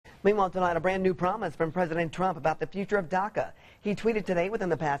Meanwhile, tonight, a brand new promise from President Trump about the future of DACA. He tweeted today within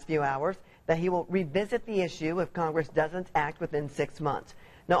the past few hours that he will revisit the issue if Congress doesn't act within 6 months.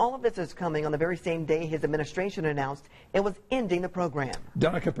 Now, all of this is coming on the very same day his administration announced it was ending the program.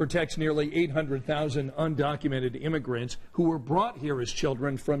 DACA protects nearly 800,000 undocumented immigrants who were brought here as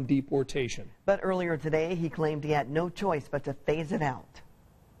children from deportation. But earlier today, he claimed he had no choice but to phase it out.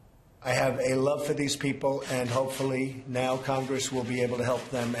 I have a love for these people, and hopefully now Congress will be able to help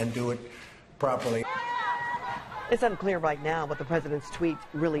them and do it properly. It's unclear right now what the president's tweets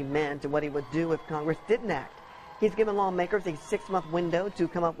really meant and what he would do if Congress didn't act. He's given lawmakers a 6-month window to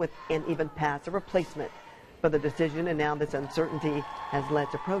come up with and even pass a replacement. But the decision and now this uncertainty has led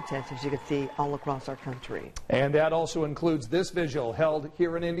to protests, as you can see, all across our country. And that also includes this vigil held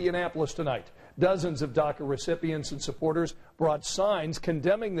here in Indianapolis tonight. Dozens of DACA recipients and supporters brought signs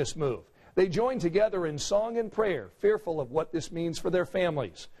condemning this move. They joined together in song and prayer, fearful of what this means for their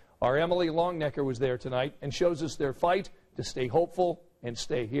families. Our Emily Longnecker was there tonight and shows us their fight to stay hopeful and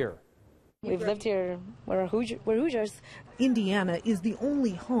stay here. We've lived here, we're Hoosiers. Indiana is the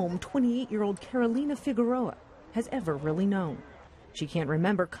only home 28-year-old Carolina Figueroa has ever really known. She can't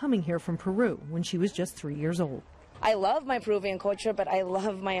remember coming here from Peru when she was just 3 years old. I love my Peruvian culture, but I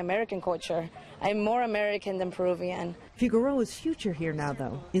love my American culture. I'm more American than Peruvian. Figueroa's future here now,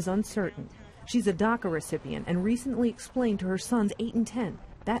 though, is uncertain. She's a DACA recipient and recently explained to her sons 8 and 10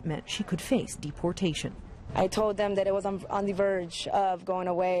 that meant she could face deportation. I told them that it was on the verge of going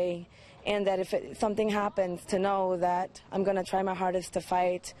away, and that if something happens, to know that I'm going to try my hardest to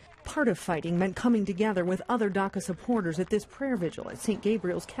fight. Part of fighting meant coming together with other DACA supporters at this prayer vigil at St.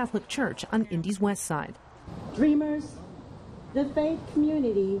 Gabriel's Catholic Church on Indy's west side. Dreamers, the faith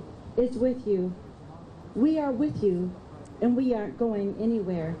community is with you. We are with you, and we aren't going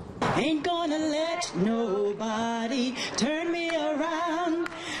anywhere. Ain't gonna let nobody turn me around,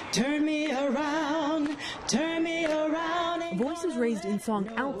 turn me around, turn me around. Voices raised in song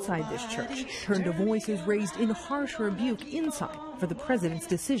outside this church turned to voices raised in harsh rebuke inside for the president's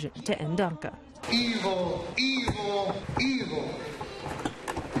decision to end DACA. Evil, evil, evil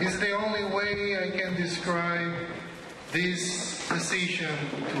is the only way I can describe this decision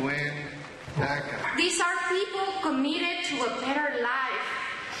to end DACA. These are people committed to a better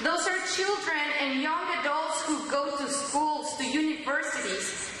life. Those are children and young adults who go to schools, to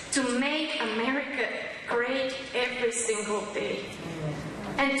universities, to make America great every single day,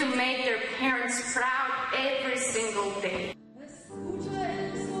 and to make their parents proud every single day.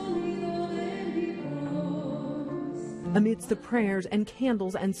 Amidst the prayers and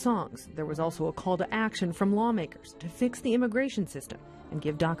candles and songs, there was also a call to action from lawmakers to fix the immigration system and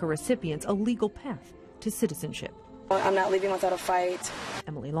give DACA recipients a legal path to citizenship. I'm not leaving without a fight.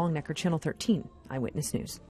 Emily Longnecker, Channel 13, Eyewitness News.